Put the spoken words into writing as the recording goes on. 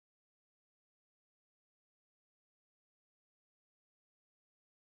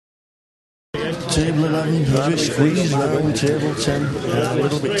Table 11, very squeezed round table 10, a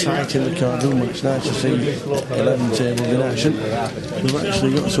little bit tight in the Cardroom, but it's nice to see 11 tables in action. We've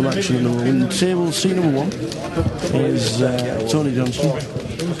actually got some action in the moment. Table C number 1 is Tony Johnston.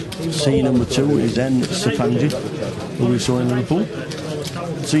 C number 2 is N. Sapanji, who we saw in Liverpool.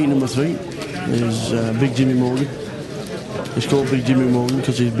 C number 3 is Big Jimmy Morgan. It's called Big Jimmy Morgan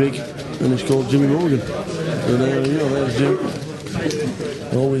because he's big, and it's called Jimmy Morgan. So there you go, there's Jim.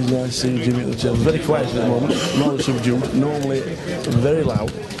 Always nice seeing Jimmy at the table. Very quiet at the moment, not subdued. Normally very loud,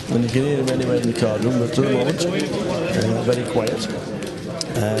 and you can hear him anywhere in the Cardroom, but at the moment, very quiet.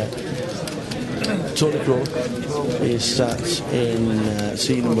 Tony Crow is sat in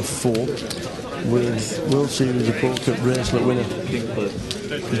C number 4 with World Series of Poker bracelet winner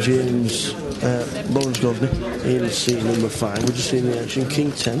James Lawrence Gosney in seat number 5. We're just seeing the action.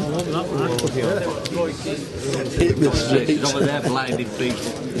 King 10. Hit the streets. Over there, blinded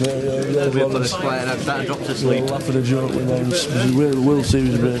beast. We'll Drop to sleep. laugh at a joke with Lawrence. World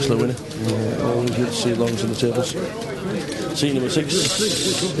Series bracelet winner. Always good to see Lawrence on the tables. Seat number 6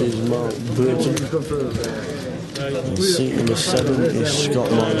 is Mark Burton. Seat number 7 is Scott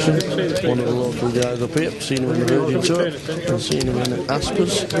Morrison, one of the local guys up here. Seen him in the Virgin Tour, and seen him in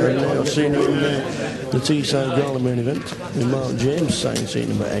Aspers, and now seen him in the Teesside Gala main event with Mark James signing seat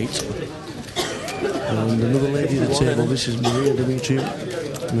number 8. And another lady at the table, this is Maria Demetriou.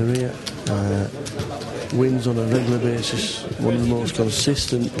 Maria wins on a regular basis, one of the most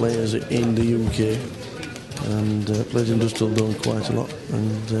consistent players in the UK. And plays Industrial Dome quite a lot,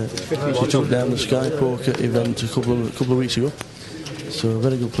 and she took down the Sky Poker event a couple of weeks ago, so a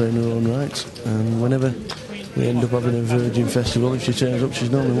very good player in her own right. And whenever we end up having a Virgin Festival, if she turns up, she's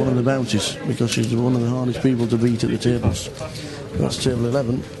normally one of the bounties, because she's one of the hardest people to beat at the tables. That's table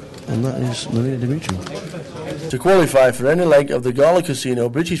 11, and that is Maria Demetriou. To qualify for any leg of the Gala Casino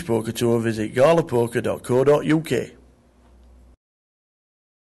British Poker Tour, visit galapoker.co.uk.